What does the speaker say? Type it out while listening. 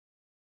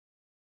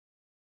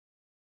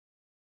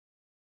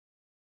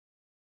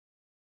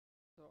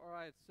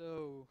right,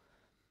 so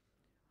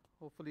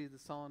hopefully the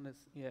sound is,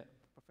 yeah,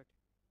 perfect.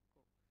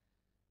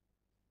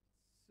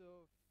 Cool. So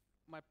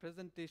my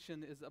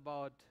presentation is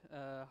about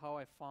how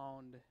I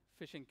found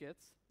phishing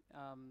kits.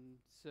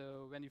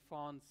 So when you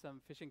found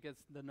some phishing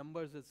kits, the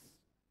numbers is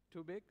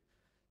too big.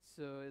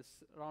 So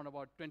it's around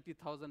about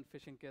 20,000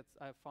 phishing kits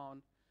I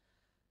found.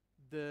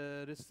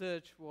 The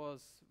research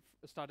was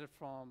started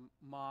from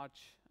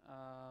March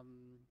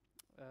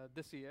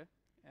this year,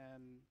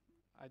 and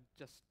I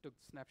just took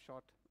the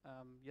snapshot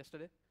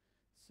yesterday.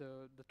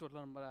 So the total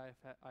number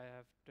I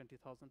have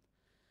 20,000.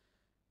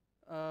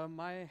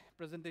 My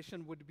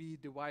presentation would be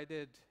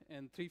divided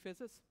in 3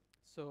 phases.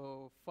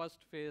 So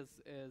first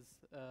phase is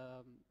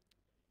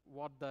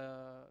what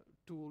the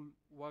tool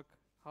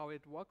how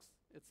it works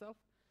itself,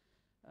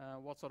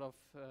 what sort of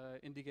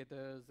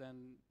indicators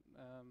and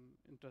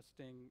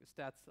interesting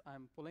stats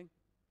I'm pulling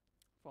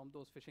from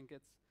those phishing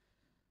kits.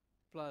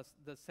 Plus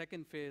the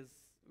second phase,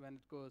 when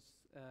it goes,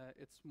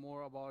 it's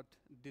more about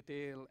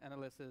detailed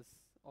analysis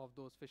of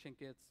those phishing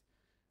kits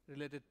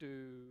related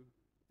to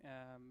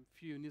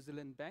few New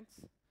Zealand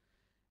banks.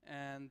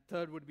 And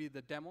third would be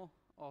the demo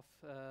of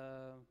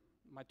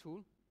my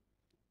tool.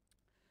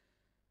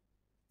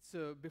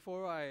 So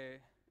before I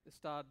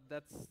start,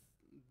 that's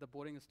the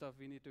boring stuff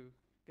we need to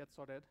get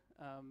sorted.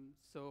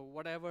 So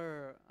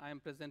whatever I'm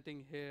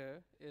presenting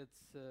here,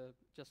 it's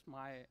just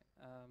my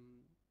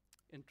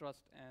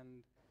interest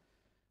and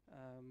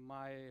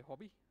my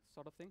hobby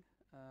sort of thing.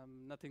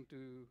 Nothing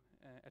to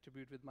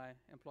attribute with my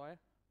employer.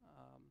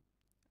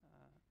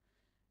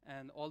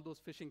 And all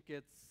those phishing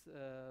kits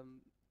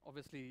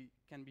obviously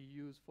can be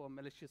used for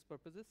malicious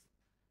purposes.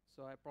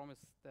 So I promise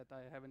that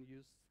I haven't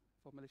used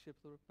for malicious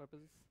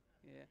purposes.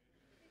 Yeah.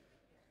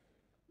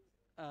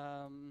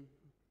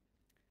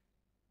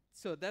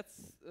 So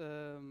that's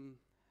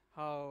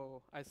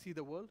how I see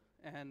the world,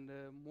 and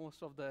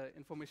most of the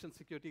information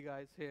security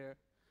guys here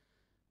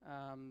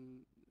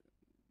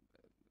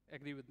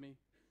agree with me.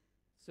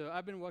 So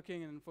I've been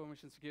working in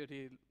information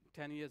security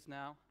 10 years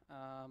now.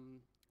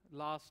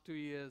 Last 2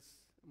 years,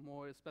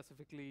 more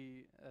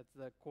specifically, as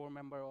the core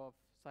member of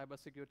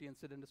cybersecurity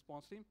incident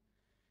response team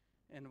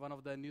in one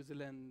of the New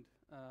Zealand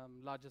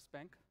largest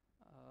bank.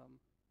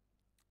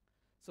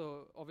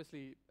 So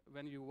obviously,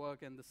 when you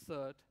work in the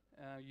CERT,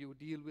 you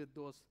deal with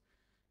those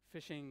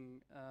phishing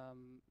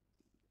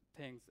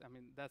things. I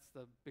mean, that's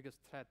the biggest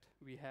threat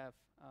we have,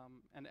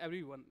 and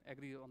everyone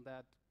agrees on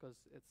that because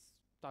it's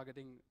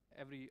targeting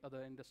every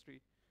other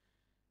industry.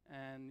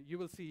 And you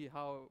will see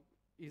how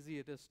easy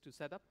it is to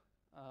set up,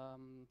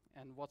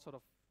 and what sort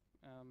of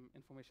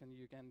information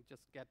you can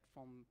just get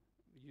from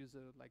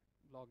user, like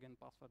login,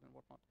 password, and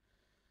whatnot.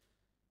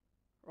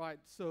 Right,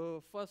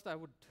 so first I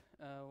would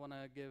want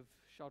to give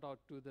shout out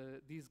to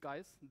these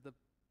guys, the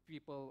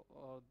people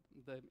or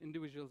the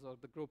individuals or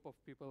the group of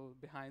people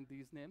behind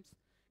these names,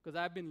 because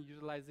I've been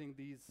utilizing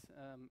these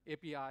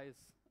APIs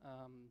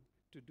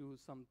to do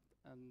some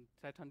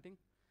threat hunting.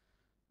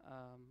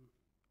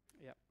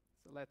 Yeah,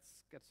 so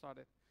let's get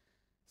started.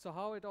 So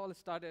how it all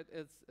started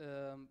is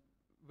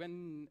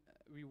when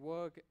we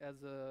work as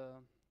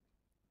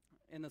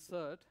in a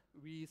CERT,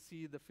 we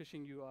see the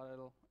phishing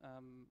URL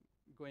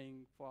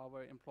going for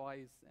our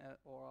employees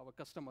or our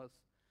customers.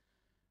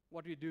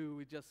 What we do,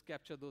 we just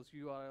capture those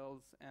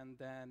URLs and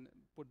then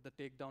put the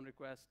takedown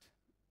request.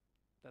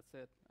 That's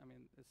it. I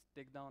mean, it's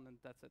takedown and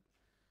that's it.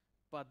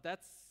 But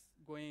that's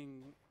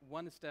going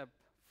one step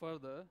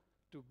further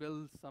to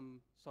build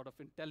some sort of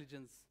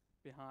intelligence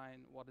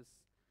behind what is,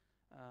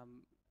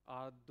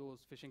 are those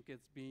phishing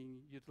kits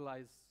being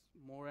utilized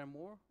more and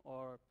more,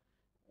 or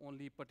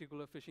only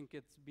particular phishing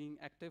kits being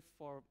active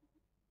for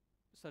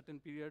a certain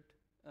period,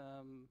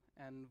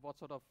 and what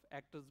sort of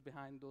actors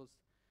behind those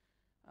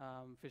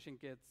phishing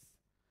kits.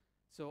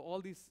 So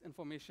all this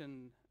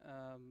information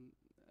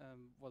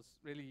was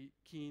really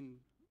keen.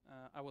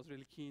 I was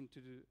really keen to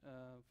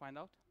find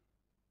out.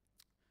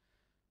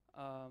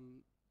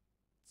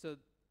 So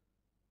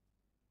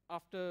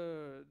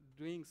after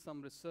doing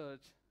some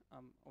research,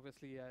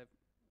 obviously I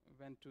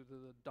went to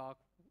the dark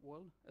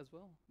world as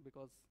well,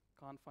 because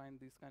can't find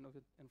this kind of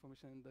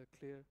information in the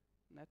clear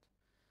net.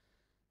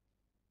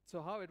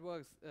 So how it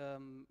works,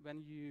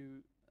 when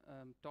you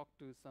talk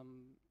to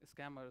some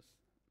scammers,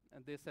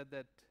 and they said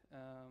that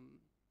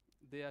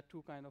there are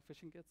 2 kind of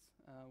phishing kits.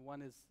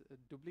 One is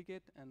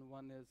duplicate and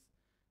one is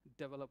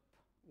develop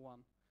one.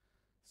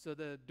 So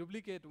the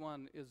duplicate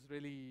one is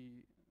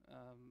really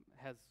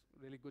has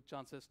really good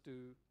chances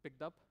to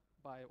picked up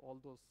by all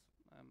those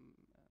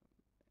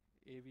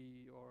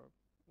AV or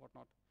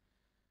whatnot.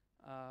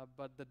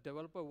 But the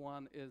developer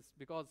one is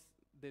because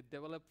they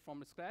develop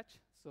from scratch,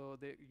 so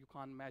you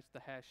can't match the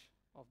hash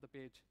of the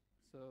page.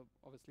 So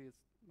obviously,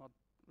 it's not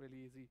really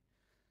easy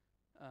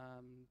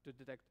to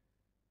detect.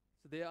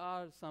 So there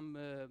are some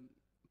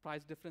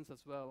price difference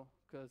as well,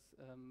 because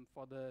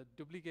for the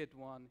duplicate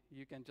one,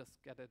 you can just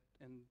get it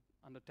in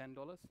under $10,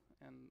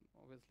 and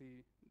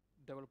obviously,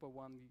 developer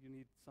one, you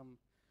need some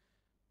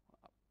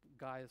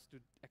guys to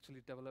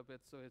actually develop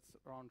it, so it's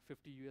around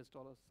 $50 US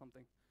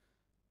something.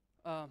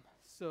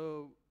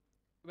 So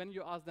when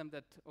you ask them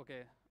that,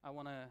 okay, I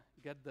want to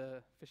get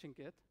the phishing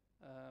kit,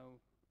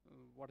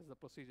 what is the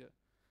procedure?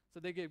 So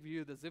they gave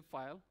you the zip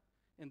file.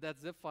 In that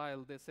zip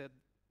file, they said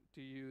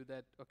to you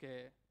that,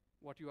 okay,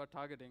 what you are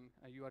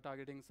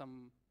targeting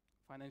some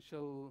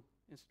financial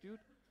institute,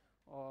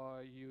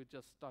 or you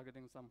just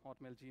targeting some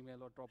Hotmail,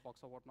 Gmail, or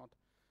Dropbox, or whatnot.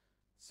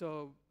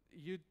 So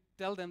you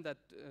tell them that,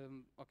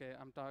 okay,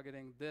 I'm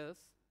targeting this,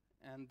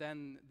 and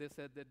then they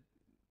said that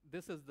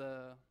this is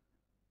the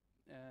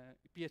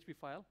PHP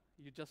file.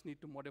 You just need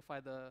to modify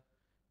the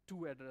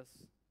to address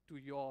to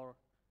your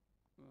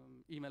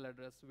email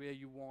address where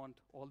you want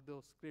all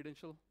those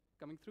credentials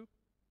coming through.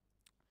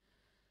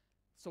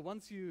 So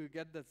once you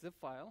get the zip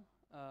file,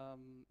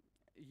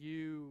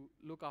 you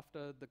look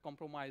after the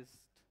compromised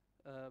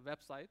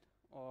website,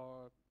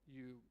 or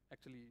you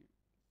actually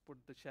put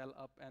the shell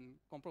up and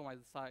compromise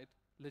the site,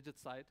 legit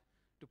site,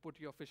 to put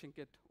your phishing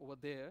kit over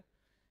there,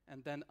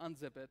 and then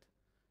unzip it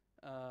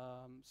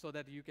so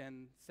that you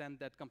can send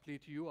that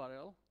complete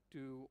URL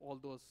to all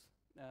those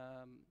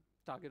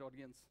target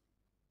audience.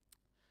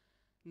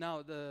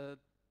 Now, the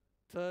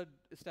third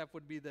step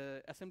would be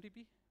the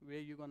SMTP, where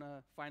you're going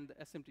to find the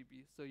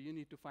SMTP. So you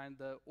need to find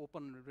the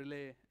open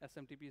relay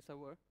SMTP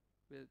server,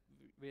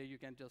 where you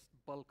can just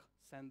bulk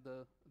send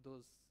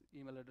those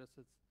email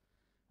addresses,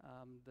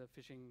 the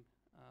phishing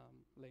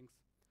links.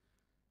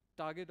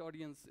 Target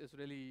audience is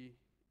really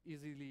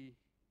easily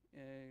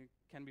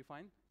can be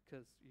found,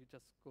 because you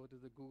just go to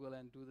the Google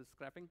and do the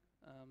scraping,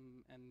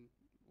 and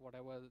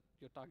whatever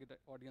your target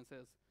audience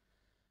is,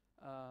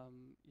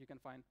 you can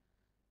find.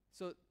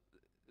 So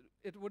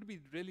it would be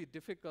really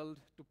difficult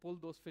to pull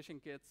those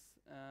phishing kits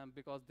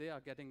because they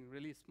are getting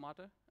really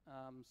smarter.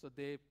 So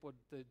they put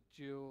the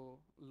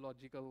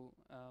geological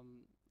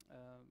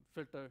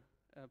filter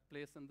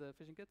place in the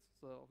phishing kits.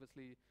 So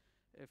obviously,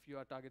 if you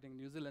are targeting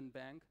New Zealand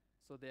bank,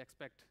 so they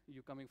expect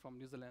you coming from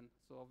New Zealand.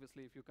 So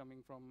obviously, if you're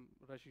coming from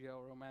Russia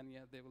or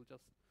Romania, they will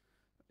just,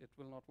 it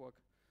will not work.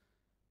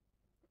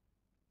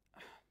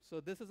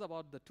 So this is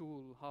about the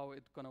tool, how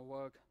it's gonna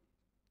work.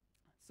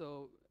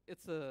 So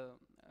it's a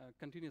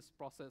continuous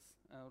process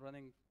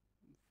running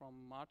from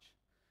March.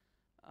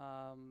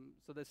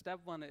 So the step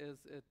one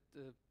is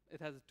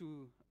it has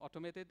two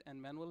automated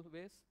and manual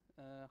ways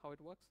how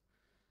it works.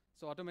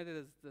 So automated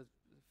is the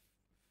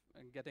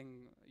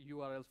getting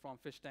URLs from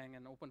PhishTang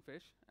and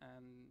OpenFish,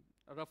 and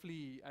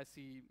roughly I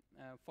see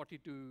 40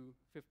 to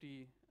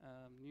 50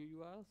 new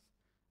URLs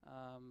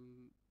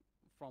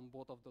from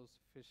both of those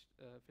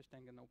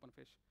PhishTang and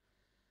OpenFish.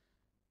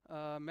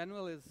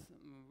 Manual is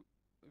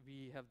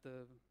we have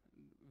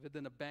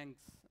within the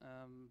banks,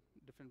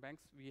 different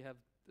banks, we have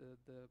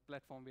the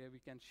platform where we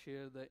can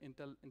share the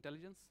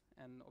intelligence,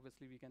 and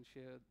obviously we can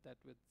share that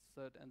with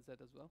CERT and Z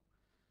as well.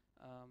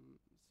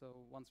 So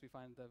once we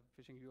find the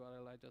phishing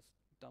URL, I just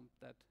dump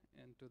that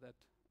into that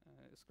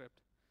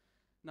script.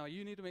 Now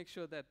you need to make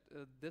sure that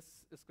this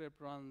script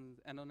runs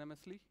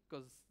anonymously,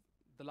 because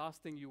the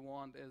last thing you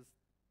want is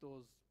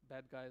those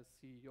bad guys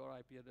see your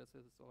IP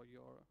addresses or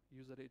your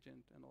user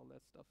agent and all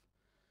that stuff.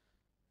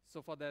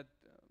 So for that,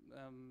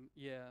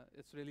 yeah,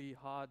 it's really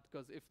hard,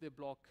 because if they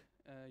block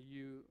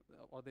you,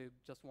 or they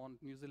just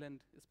want New Zealand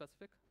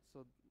specific,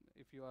 so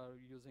if you are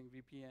using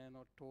VPN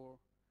or Tor,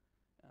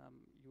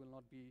 you will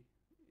not be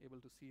able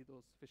to see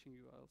those phishing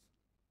URLs.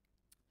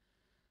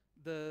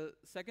 The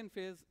second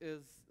phase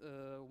is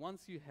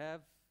once you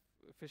have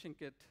a phishing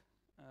kit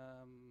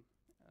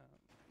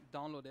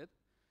downloaded,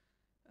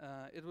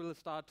 it will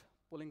start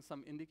pulling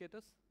some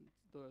indicators,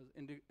 those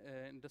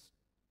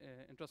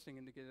interesting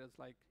indicators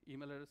like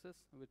email addresses,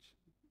 which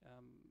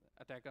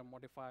attacker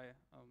modify,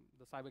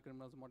 the cyber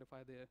criminals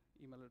modify their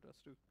email address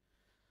to.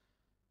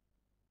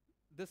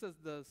 This is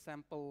the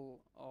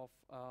sample of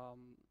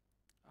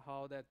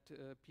how that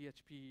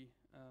PHP,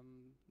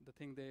 the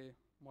thing they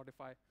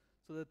modify.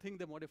 So the thing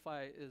they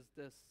modify is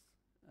this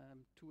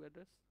to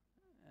address,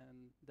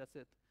 and that's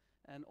it.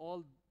 And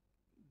all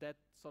that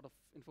sort of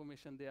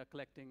information they are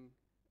collecting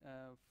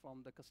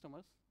from the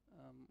customers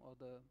or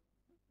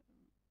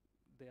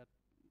they are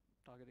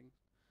targeting.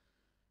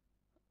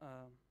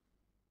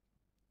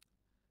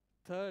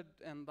 Third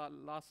and the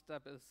last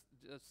step is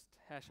just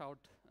hash out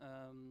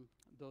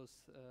those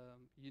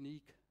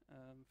unique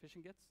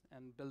phishing kits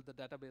and build the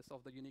database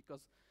of the unique,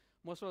 because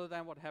most of the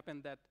time what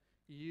happened that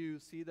you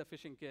see the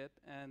phishing kit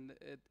and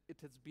it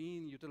has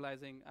been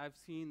utilizing, I've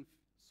seen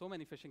so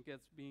many phishing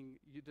kits being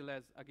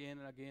utilized again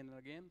and again and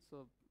again,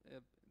 so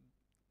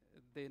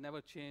they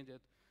never change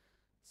it.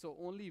 So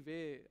only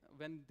way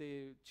when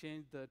they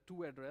change the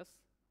to address,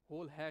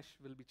 whole hash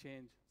will be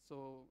changed.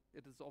 So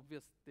it is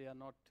obvious they are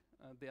not,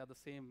 they are the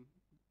same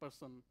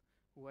person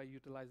who are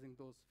utilizing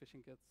those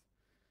phishing kits.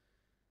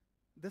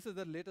 This is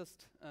the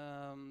latest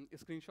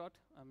screenshot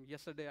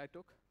yesterday I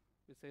took,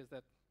 which says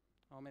that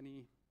how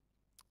many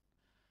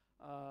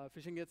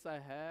phishing kits I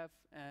have,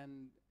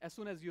 and as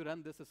soon as you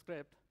run this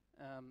script,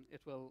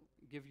 it will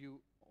give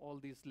you all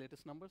these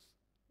latest numbers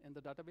in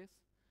the database.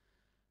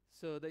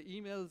 So the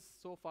emails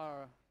so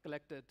far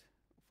collected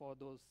for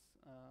those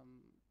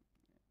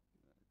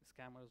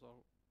scammers or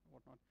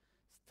whatnot,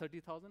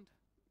 30,000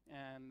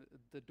 and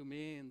the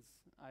domains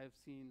I've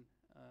seen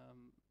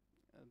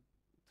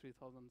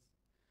 3,000.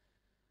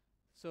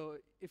 So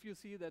if you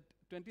see that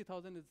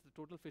 20,000 is the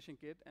total phishing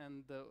kit,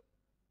 and the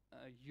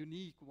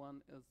unique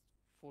one is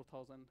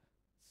 4,000.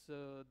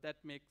 So that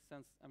makes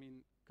sense, I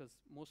mean, because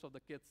most of the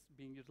kits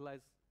being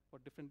utilized for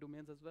different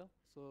domains as well.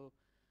 So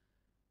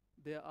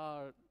there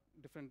are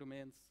different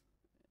domains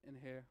in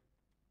here.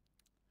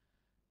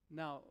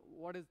 Now,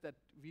 what is that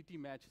VT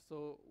match?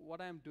 So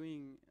what I'm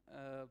doing,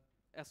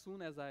 as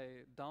soon as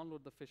I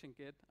download the phishing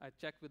kit, I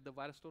check with the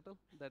VirusTotal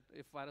that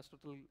if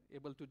VirusTotal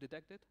able to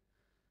detect it.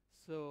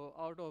 So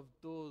out of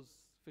those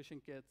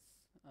phishing kits,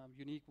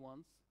 unique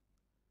ones,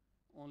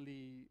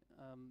 only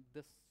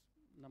this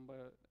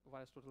number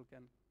VirusTotal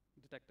can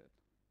detect it.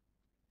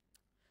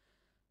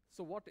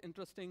 So what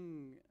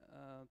interesting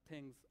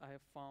things I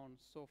have found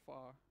so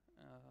far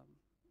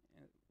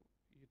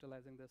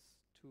utilizing this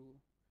tool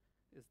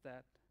is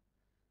that,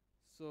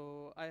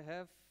 so I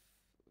have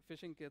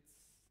phishing kits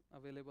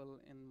available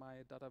in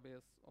my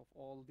database of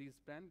all these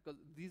brands, because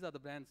these are the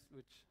brands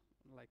which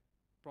like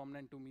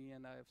prominent to me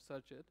and I have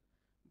searched it,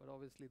 but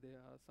obviously there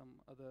are some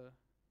other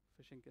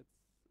phishing kits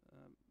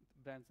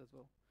brands as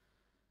well.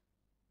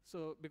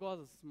 So because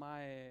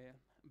my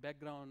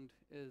background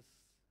is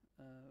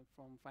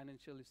from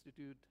financial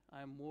institute,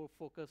 I'm more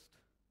focused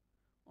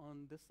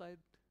on this side.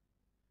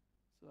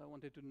 So I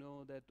wanted to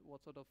know that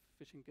what sort of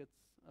phishing kits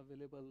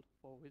available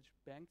for which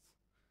banks.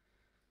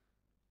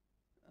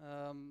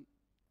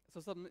 So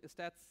some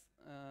stats,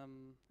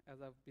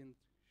 as I've been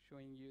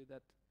showing you,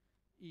 that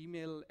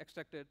email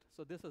extracted.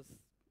 So this is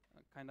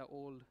kind of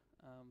old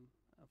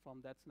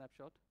from that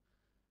snapshot.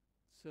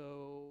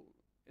 So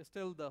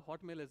still the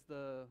Hotmail is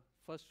the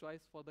first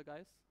choice for the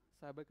guys,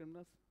 cyber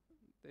criminals.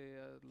 They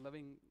are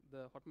loving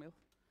the Hotmail.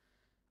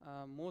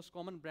 Most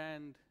common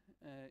brand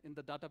in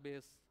the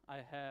database I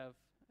have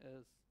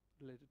is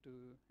related to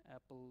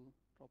Apple,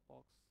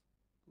 Dropbox,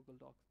 Google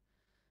Docs.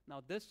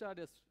 Now this chart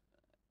is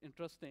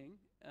interesting,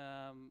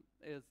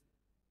 is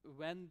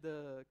when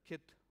the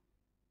kit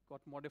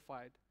got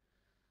modified.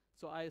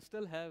 So I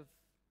still have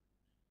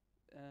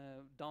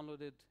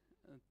downloaded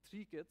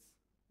 3 kits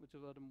which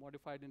were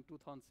modified in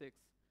 2006,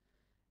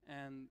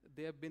 and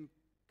they have been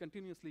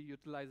continuously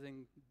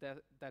utilizing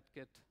that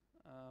kit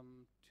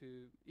to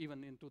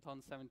even in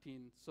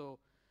 2017. So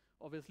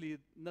obviously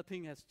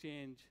nothing has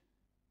changed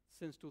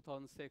since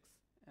 2006,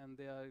 and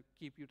they are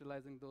keep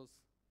utilizing those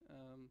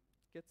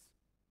kits.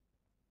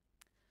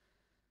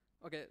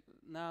 Okay,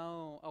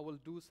 now I will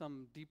do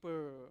some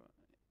deeper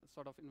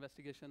sort of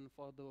investigation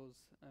for those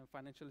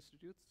financial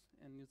institutes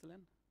in New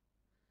Zealand.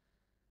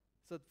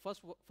 So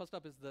first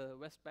up is the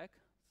Westpac.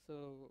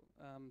 So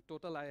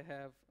total I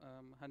have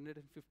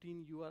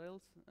 115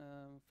 URLs,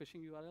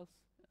 phishing URLs,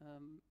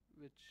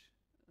 which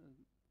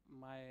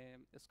my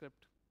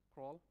script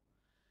crawl.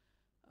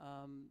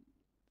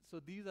 So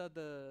these are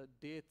the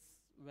dates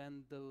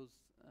when those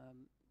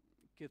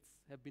kits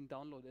have been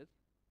downloaded.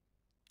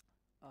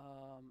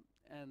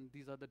 And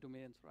these are the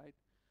domains, right?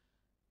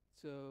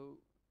 So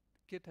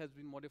kit has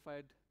been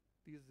modified.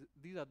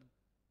 These are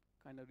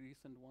kind of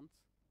recent ones.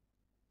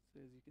 So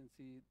as you can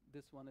see,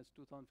 this one is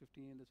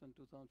 2015, this one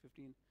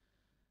 2015.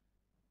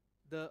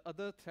 The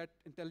other threat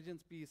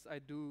intelligence piece I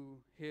do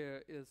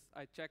here is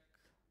I check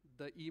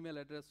the email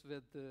address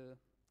with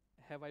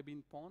have I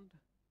been pawned?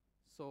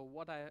 So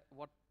what I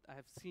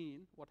have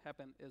seen, what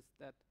happened is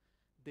that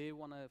they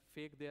want to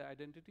fake their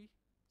identity.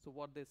 So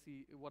what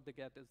they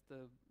get is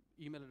the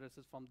email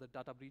addresses from the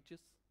data breaches,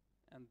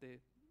 and they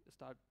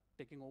start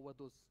taking over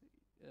those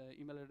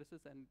email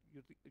addresses and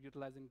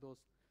utilizing those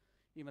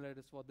email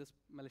addresses for this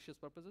malicious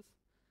purposes.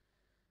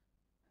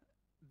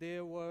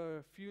 There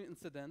were few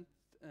incidents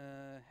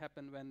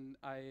happen when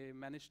I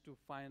managed to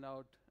find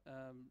out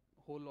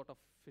whole lot of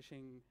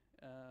phishing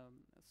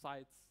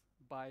sites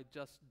by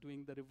just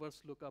doing the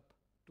reverse lookup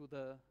to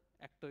the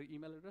actor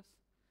email address.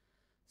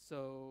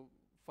 So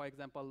for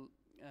example,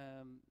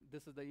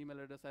 this is the email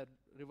address. I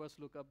reverse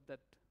lookup that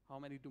how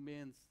many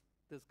domains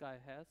this guy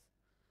has.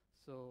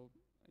 So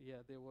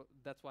yeah,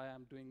 that's why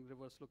I'm doing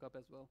reverse lookup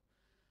as well.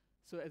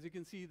 So as you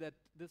can see that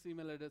this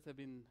email address have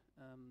been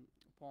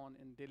pawned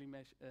in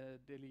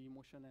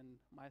Dailymotion and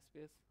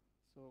MySpace.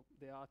 So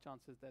there are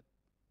chances that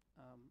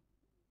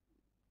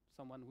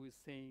someone who is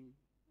saying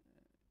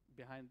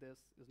behind this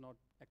is not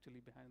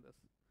actually behind this.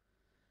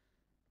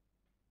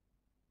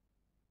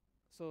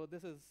 So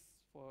this is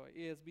for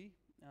ASB.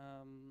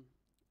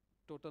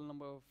 Total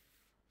number of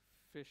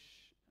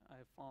fish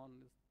I found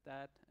is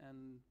that,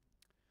 and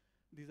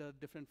these are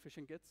different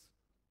phishing kits.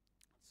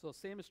 So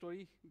same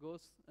story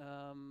goes,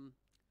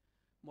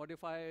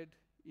 modified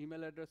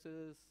email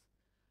addresses.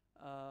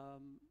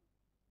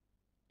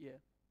 Yeah.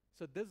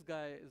 So this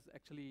guy is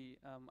actually,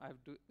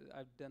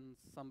 I've done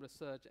some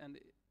research, and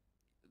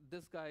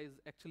this guy is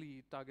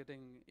actually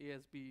targeting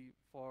ASB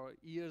for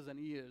years and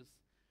years.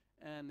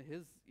 And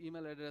his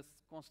email address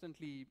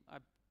constantly, I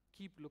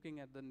keep looking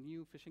at the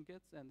new phishing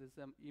kits, and his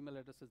email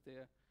address is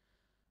there.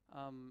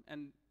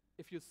 And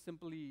if you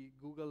simply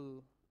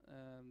Google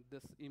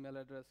this email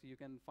address, you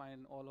can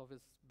find all of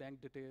his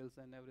bank details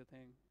and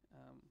everything.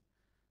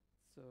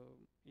 So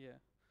yeah.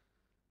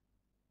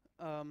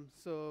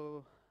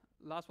 So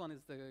last one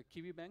is the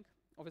Kiwi Bank.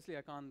 Obviously,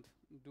 I can't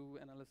do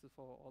analysis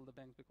for all the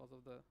banks because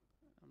of the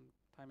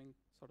timing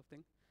sort of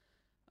thing.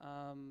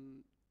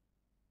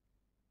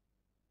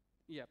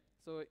 Yeah.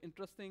 So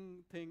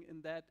interesting thing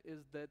in that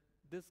is that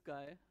this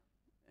guy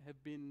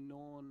have been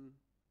known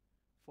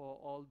for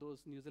all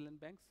those New Zealand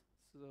banks.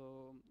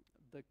 So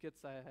the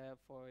kits I have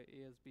for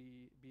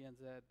ASB,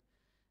 BNZ,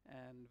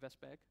 and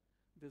Westpac,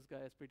 this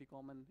guy is pretty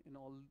common in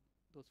all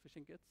those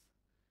phishing kits.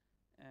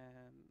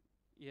 And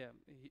yeah,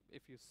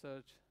 if you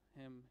search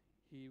him,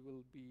 he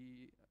will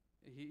be,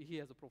 he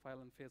has a profile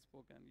on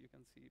Facebook and you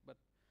can see, but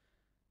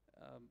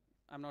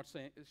I'm not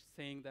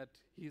saying that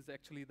he's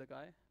actually the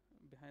guy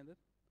behind it.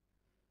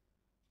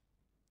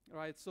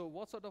 Right, so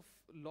what sort of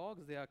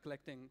logs they are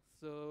collecting?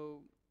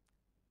 So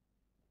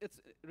it's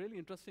really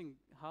interesting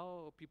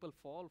how people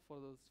fall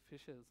for those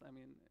fishes. I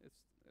mean, it's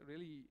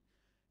really,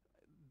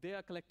 they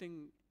are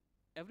collecting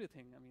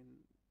everything. I mean,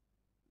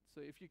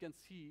 so if you can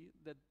see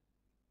that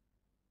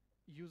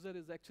user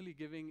is actually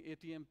giving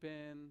ATM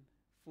pin,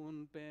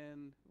 phone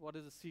pin, what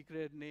is the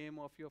secret name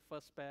of your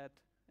first pet,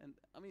 and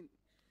I mean,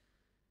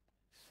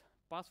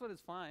 password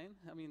is fine.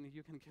 I mean,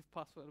 you can give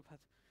password, but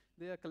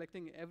they are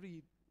collecting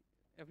every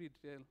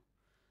detail.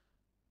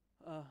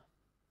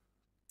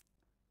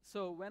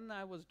 So when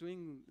I was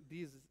doing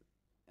these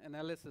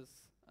analysis,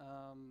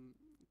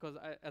 because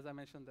as I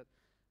mentioned that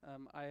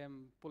I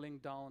am pulling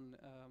down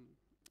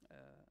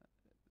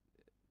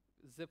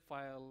zip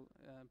file,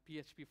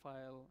 PHP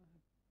file,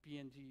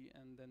 PNG,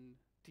 and then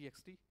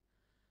TXT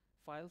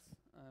files.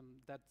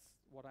 That's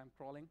what I'm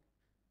crawling.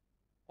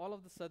 All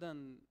of a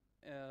sudden,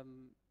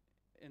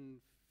 in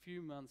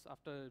few months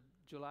after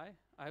July,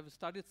 I have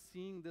started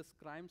seeing this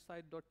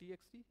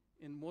crimesite.txt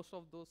in most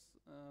of those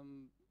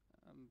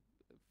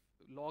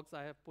logs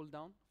I have pulled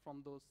down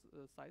from those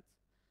sites.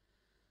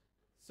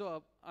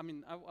 So I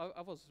mean,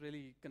 I was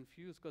really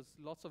confused because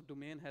lots of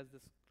domain has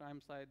this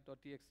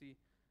crimesite.txt.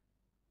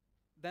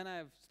 Then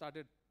I've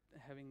started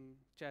having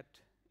chat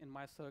in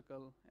my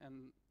circle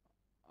and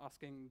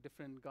asking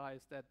different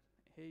guys that,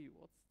 hey,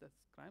 what's that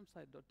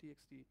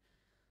crimesite.txt?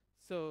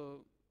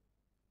 So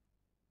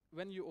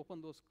when you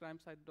open those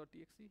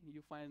crimesite.txt,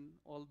 you find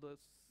all this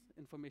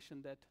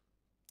information that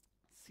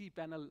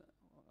cPanel,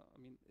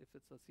 I mean, if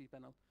it's a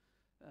cPanel,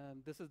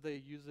 this is the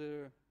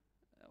user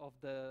of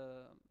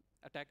the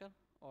attacker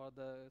or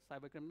the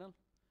cyber criminal.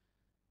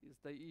 Is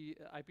the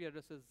IP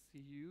addresses he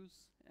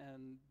used,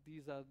 and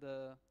these are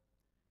the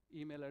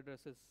email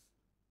addresses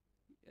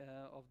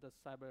of the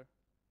cyber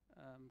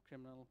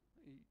criminal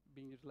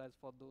being utilized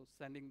for those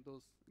sending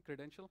those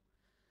credential.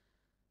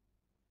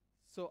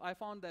 So I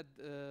found that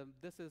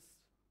this is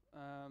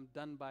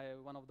done by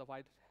one of the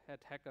white hat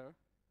hacker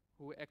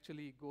who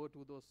actually go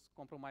to those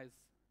compromised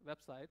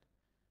website,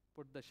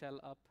 put the shell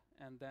up,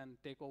 and then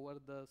take over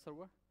the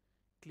server,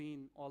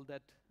 clean all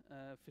that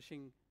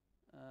phishing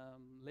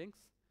links,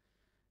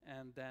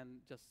 and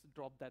then just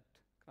drop that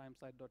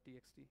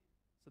crimesite.txt.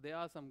 So there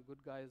are some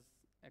good guys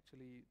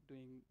actually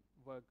doing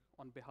work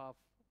on behalf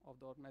of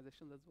the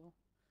organizations as well.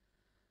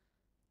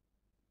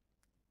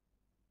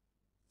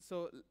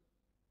 So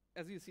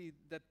as you see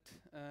that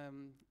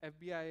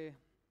FBI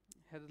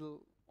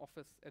handle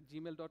office at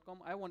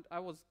gmail.com, I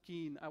was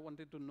keen, I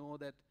wanted to know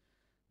that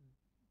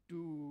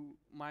do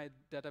my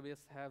database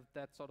have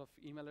that sort of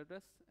email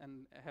address,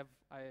 and have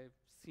I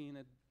seen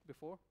it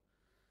before?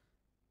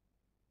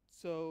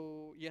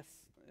 So yes,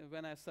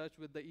 when I searched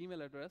with the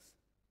email address,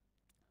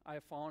 I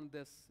found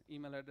this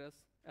email address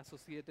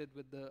associated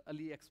with the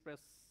AliExpress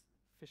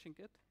phishing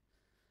kit.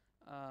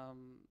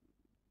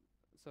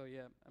 So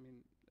yeah, I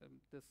mean,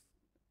 this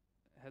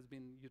has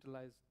been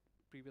utilized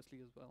previously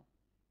as well.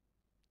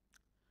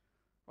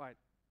 Right,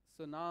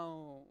 so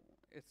now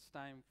it's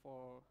time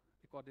for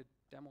recorded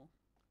demo.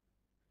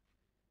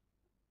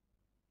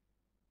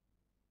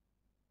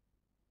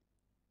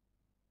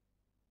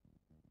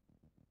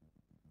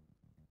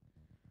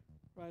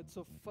 Right,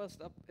 so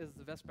first up is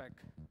the Westpac.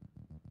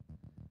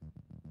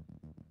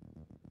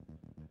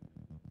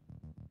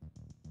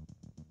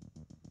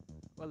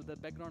 Well, the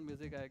background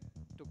music I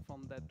took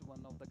from that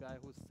one of the guy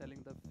who's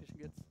selling the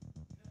phishing kits.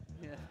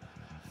 Yeah.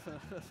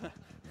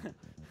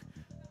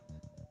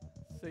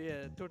 So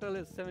yeah, total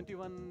is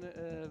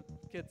 71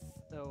 kits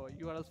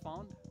URLs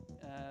found.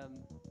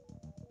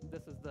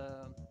 This is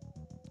the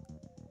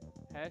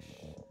hash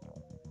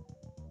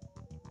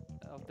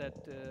of that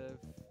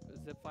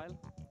zip file.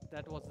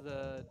 That was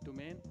the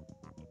domain,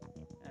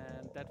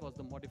 and that was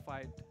the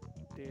modified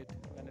date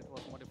when it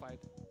was modified.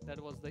 That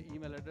was the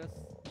email address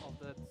of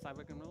the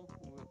cyber criminal,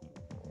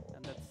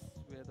 and that's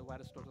where the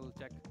virus total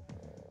check.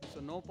 So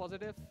no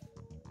positive,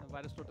 and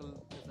virus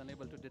total is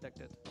unable to detect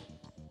it.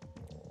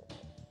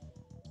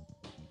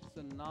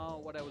 So now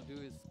what I will do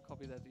is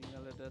copy that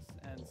email address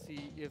and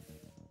see if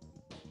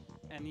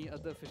any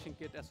other phishing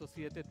kit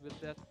associated with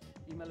that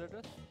email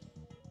address.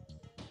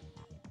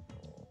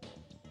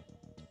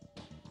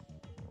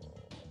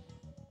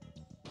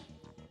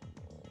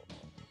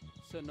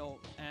 So no,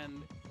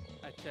 and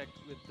I checked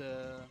with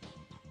the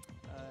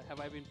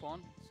have I been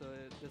pawned? So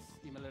this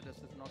email address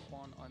is not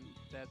pawned. On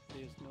that,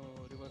 there is no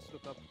reverse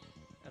lookup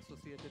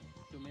associated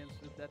domains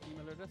with that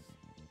email address.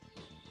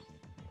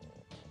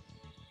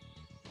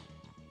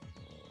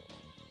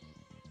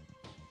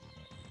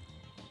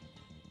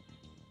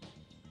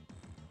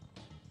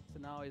 So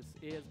now it's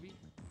ASB.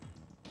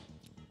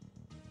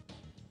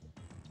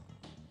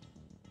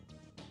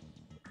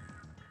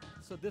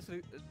 So this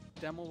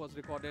demo was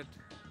recorded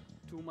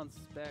 2 months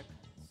back.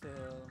 So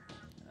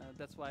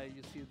that's why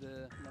you see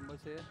the numbers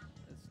here.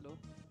 It's low.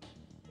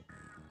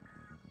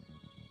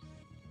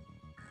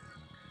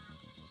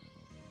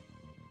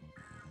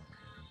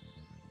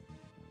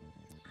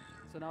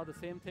 So now the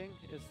same thing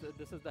is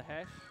this is the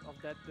hash of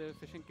that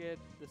phishing kit.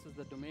 This is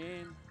the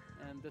domain,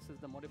 and this is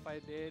the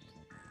modified date.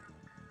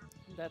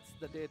 That's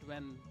the date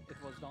when it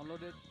was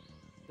downloaded.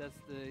 That's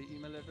the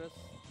email address,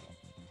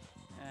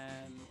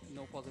 and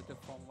no positive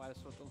from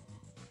VirusTotal.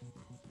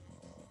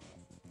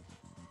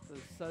 So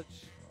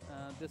search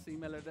this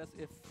email address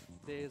if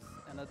there's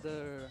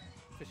another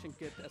phishing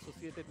kit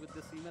associated with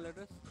this email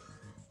address.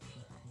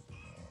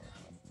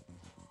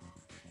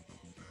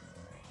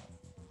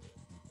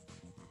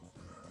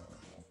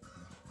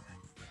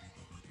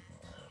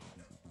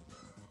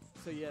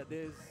 So yeah,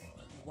 there's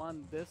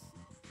one this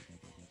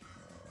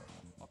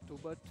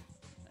October,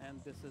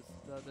 and this is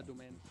the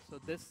domain. So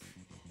this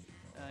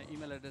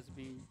email address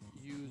being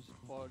used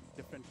for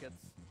different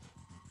kits.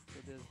 So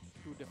there's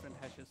 2 different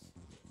hashes,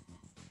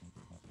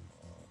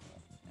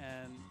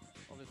 and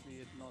obviously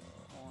it's not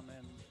on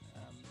and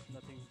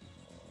nothing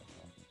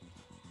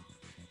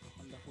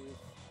on the who is.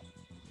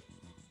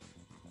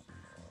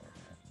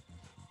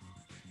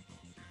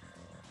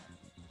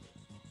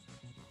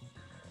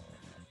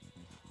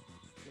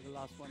 So the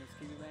last one is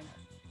Kiwi Bank.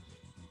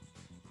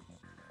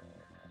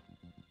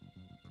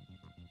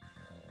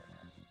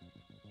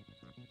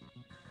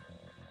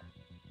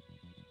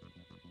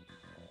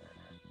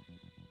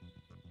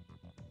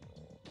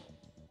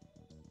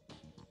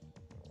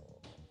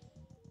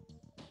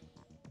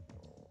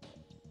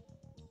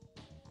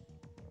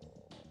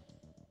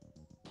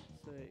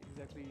 So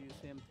exactly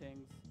the same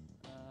things,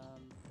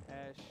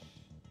 hash,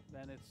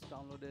 then it's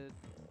downloaded,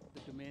 the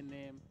domain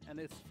name, and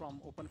it's from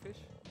OpenFish,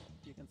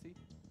 you can see.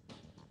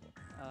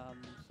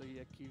 So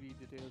yeah, Kiwi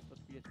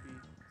details.php.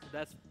 So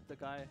that's the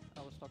guy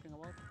I was talking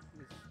about.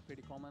 It's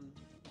pretty common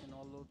in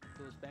all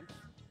those banks.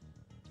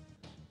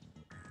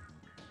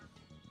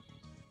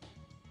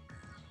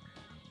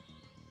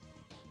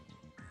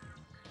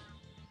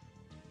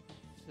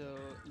 So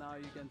now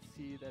you can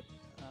see that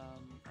I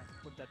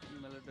put that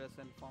email address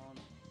and found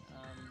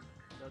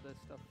the other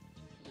stuff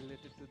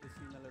related to this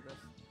email address.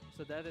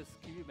 So that is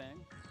Kiwi Bank,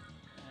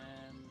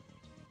 and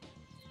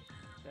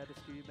that is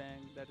Kiwi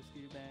Bank, that is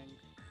Kiwi Bank.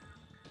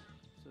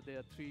 So there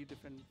are 3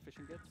 different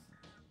phishing kits.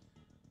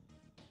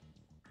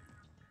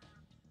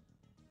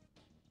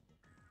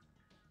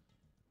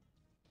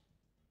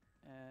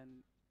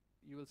 And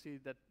you will see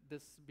that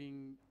this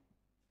being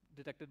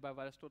detected by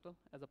VirusTotal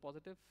as a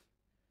positive,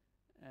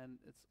 and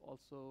it's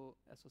also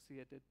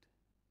associated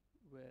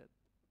with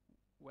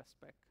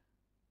Westpac.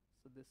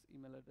 So this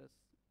email address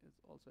is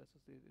also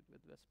associated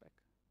with Westpac.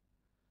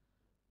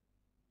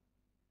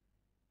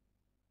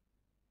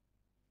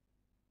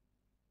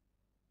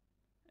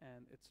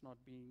 And it's not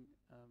being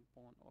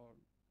pawned or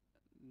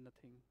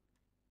nothing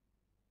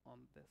on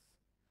this.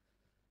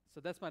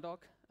 So that's my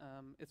talk.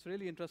 It's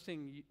really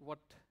interesting what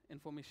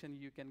information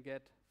you can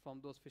get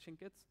from those phishing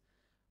kits.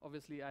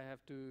 Obviously, I have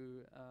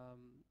to,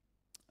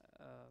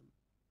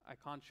 I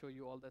can't show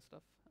you all that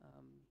stuff.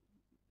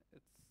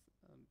 It's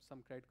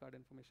some credit card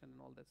information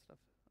and all that stuff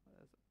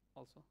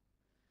also.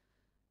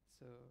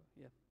 So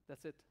yeah,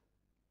 that's it.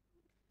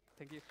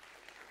 Thank you.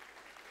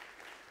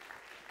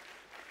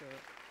 So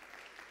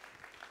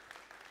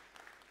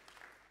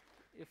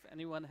if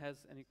anyone has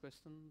any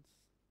questions.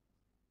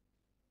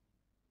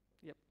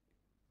 Yep.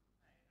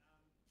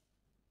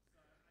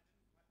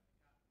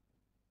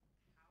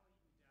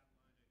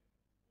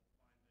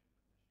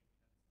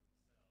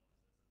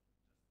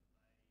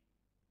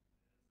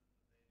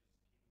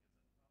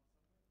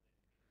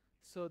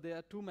 So there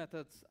are 2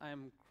 methods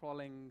I'm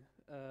crawling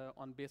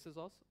on basis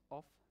of.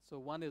 So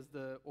one is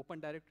the open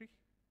directory.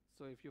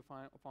 So if you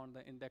found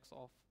the index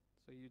of,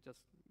 so you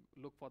just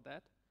look for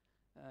that.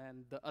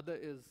 And the other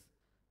is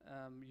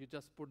you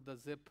just put the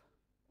zip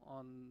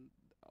on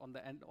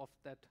the end of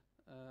that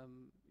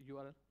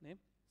URL name.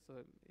 So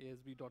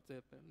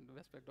asb.zip and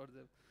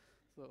westpac.zip.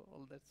 So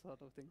all that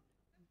sort of thing.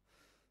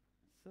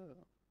 So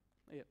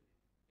yeah.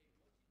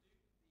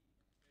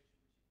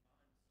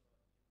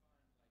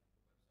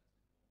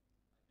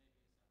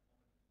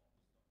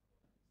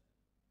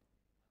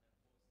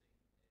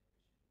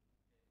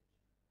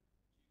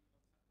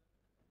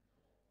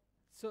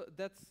 So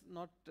that's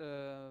not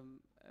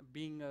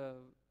being a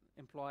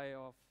employee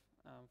of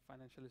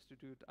financial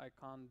institute. I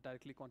can't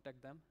directly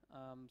contact them.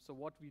 So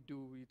what we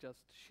do, we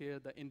just share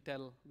the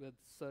intel with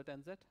CERT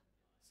NZ.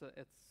 So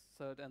it's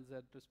CERT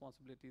NZ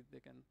responsibility. They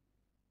can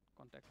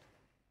contact.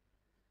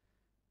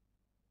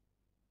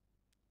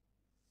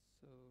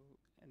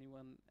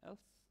 Anyone else?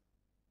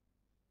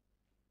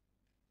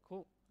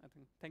 Cool. I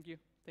think. Thank you.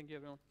 Thank you,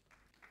 everyone.